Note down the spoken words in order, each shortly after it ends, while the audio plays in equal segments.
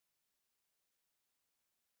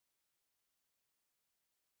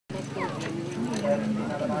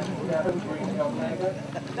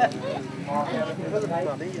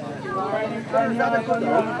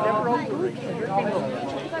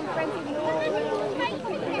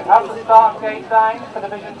Have the start gate down for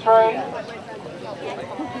Division 3.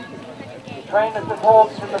 Train the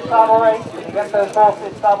horses from the saddle race. Can you get those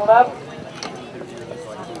horses saddled up?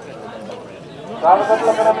 So have a good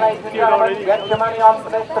look at them, ladies and gentlemen. Get your money on for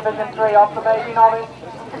this Division 3 off the Baby Novice.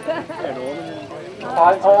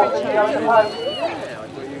 5 horses going to post.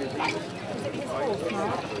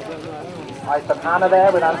 Nice and Hannah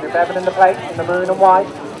there with Andrew Bevan in the place in the maroon and white.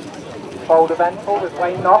 Bold Eventful with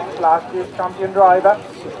Wayne Knox, last year's champion driver.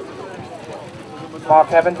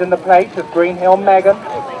 Mark Evans in the place with Green Hill Megan.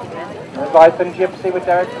 There's Ivan Gypsy with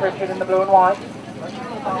Derek Pritchard in the blue and white.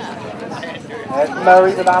 There's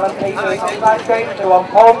Murray with Alan Peters on that gate. 2 on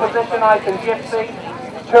pole position, Ivan Gypsy.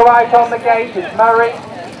 2 out on the gate is Murray.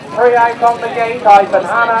 3 out on the gate, Ivan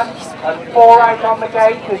Hannah. And 4 out on the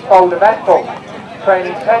gate is Bold Eventful.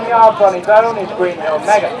 Training 10 yards on his own is Green Hill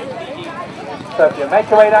Megan. So if you make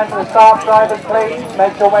your way down to the start, drivers please,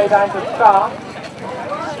 make your way down to the start.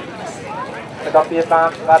 Pick up the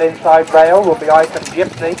advance of that inside rail will be Ivan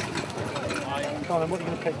Gypsy. Colin, what are you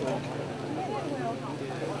going to take away?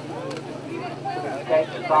 Okay,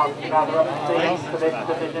 the start is rather up the seats for this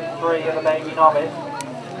Division 3 of the Baby Novice.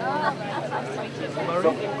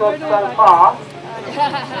 Looking good so far.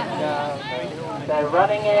 They're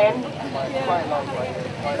running in.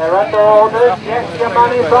 They're under orders. Yes, your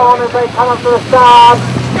money's on as they come up to the start.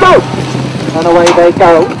 Go! And away they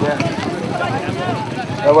go.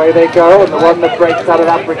 Away they go, and the one that breaks out of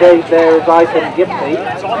that brigade there is Ivan Gypsy.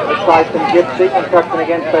 It's Ivan Gypsy, and tucking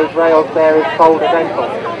against those rails there is Bold Eventful.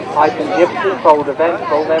 Ivan Gypsy, Bold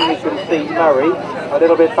Eventful, then we can see Murray, a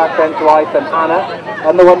little bit back then to Ivan Hannah,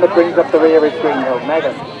 and the one that brings up the rear is Green Hill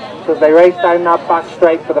Megan. So as they race down that back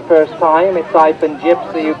straight for the first time, it's Ivan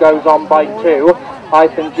Gypsy who goes on by 2.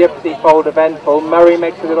 Ivan Gypsy, Bold Eventful. Murray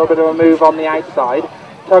makes a little bit of a move on the outside.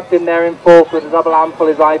 Tucked in there in 4th with a double handful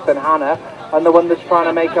is Ivan Hannah. And the one that's trying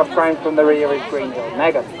to make up ground from the rear is Green Hill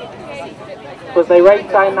Megan. So as they race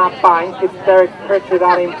down that bank, it's Derek Pritchard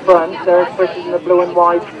out in front. Derek Pritchard in the blue and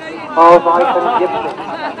white of Ivan Gypsy.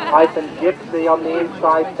 Ivan Gypsy on the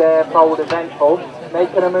inside there, Bold Eventful.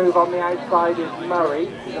 Making a move on the outside is Murray.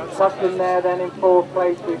 Tucked in there then in 4th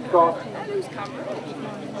place we've got...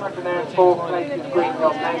 Tucked in there in 4th place is Green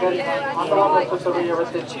Hill Megan. And the one that's at the rear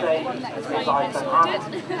at this stage is Ivan Hannah.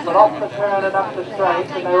 But off the turn and up the straight,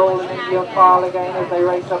 and they're all in Indian file again as they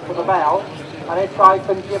race up to the bell. And it's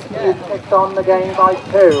Ivan Gypsy who's kicked on the game by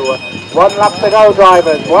 2. 1 lap to go,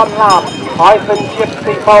 drivers, 1 lap. Ivan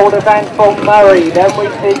Gypsy, Bold Eventful, Murray. Then we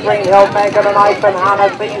see Green Hill Megan and Ivan Hannah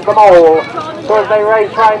seize them all. So as they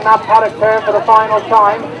race round that paddock turn for the final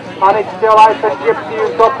time, and it's still Ivan Gypsy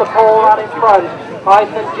who's got the pole out in front.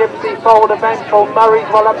 Ivan Gypsy, Bold Eventful, Murray's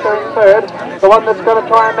well up there in 3rd. The one that's going to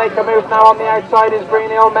try and make a move now on the outside is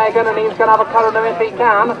Green Hill Megan, and he's going to have a cut at him if he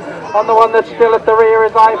can. And the one that's still at the rear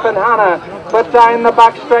is Ivan Hannah. But down the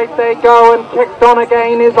back straight they go, and kicked on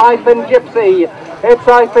again is Ivan Gypsy. It's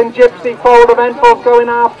Ivan Gypsy, Bold Eventful's going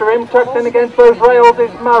after him. Tucked in against those rails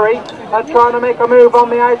is Murray. And trying to make a move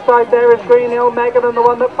on the outside there is Green Hill Megan, and the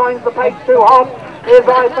one that finds the pace too hot is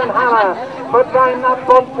Ivan Hannah. But down that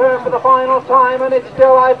front turn for the final time, and it's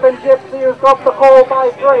still Ivan Gypsy who's got the call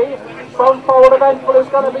by 3. From Bold Eventful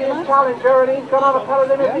who's going to be his challenger, and he's going to have a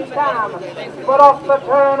cut at him if he can. But off the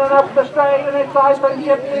turn and up the straight, and it's Ivan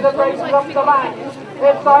Gypsy that races up the bank.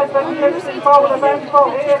 It's Ivan Gypsy, Bold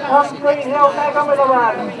Eventful. Here comes Green Hill Megan with a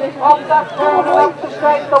run. Off that turn and up the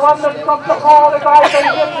straight, the one that's got the call is Ivan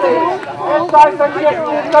Gypsy. It's Ivan Gypsy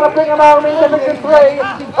who's going to bring him home in Division 3.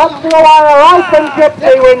 Up to the wire, Ivan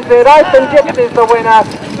Gypsy wins it. Ivan Gypsy's the winner.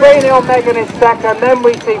 Green Hill Megan is second. Then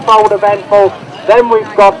we see Bold Eventful. Then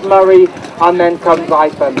we've got Murray, and then comes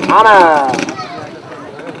Ivan Hannah.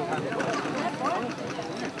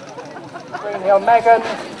 Green Hill Megan,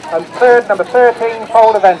 and 3rd, number 13,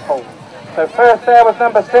 Bold Eventful. So first there was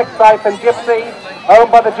number 6, Ivan Gypsy,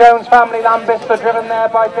 owned by the Jones family, Lambista, driven there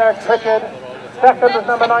by Derek Pritchard. Second was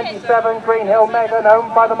number 97, Green Hill Megan,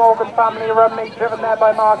 owned by the Morgan family, Rumney, driven there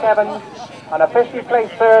by Mark Evans. And officially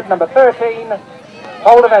placed 3rd, number 13,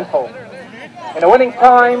 Bold Eventful. In a winning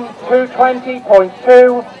time,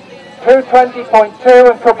 2:20.2, 2:20.2,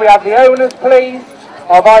 and could we have the owners, please,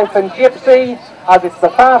 of Ivan Gypsy, as it's the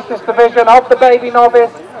fastest division of the Baby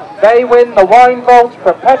Novice. They win the Wine Vault's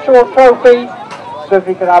Perpetual Trophy. So if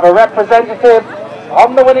we could have a representative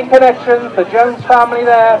on the winning connections, the Jones family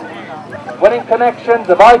there, winning connections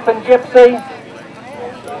of Ivan Gypsy.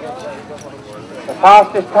 The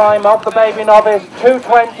fastest time of the Baby Novice,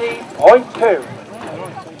 2:20.2.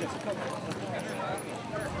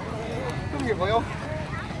 Big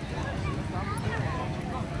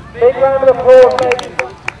round of applause, ladies.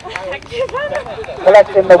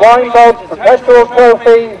 Collecting the wine box, professional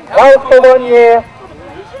trophies, both for 1 year.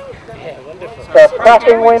 The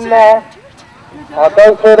cracking win there. I'll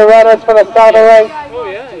go through the runners for the start of the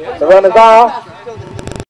race. The runners are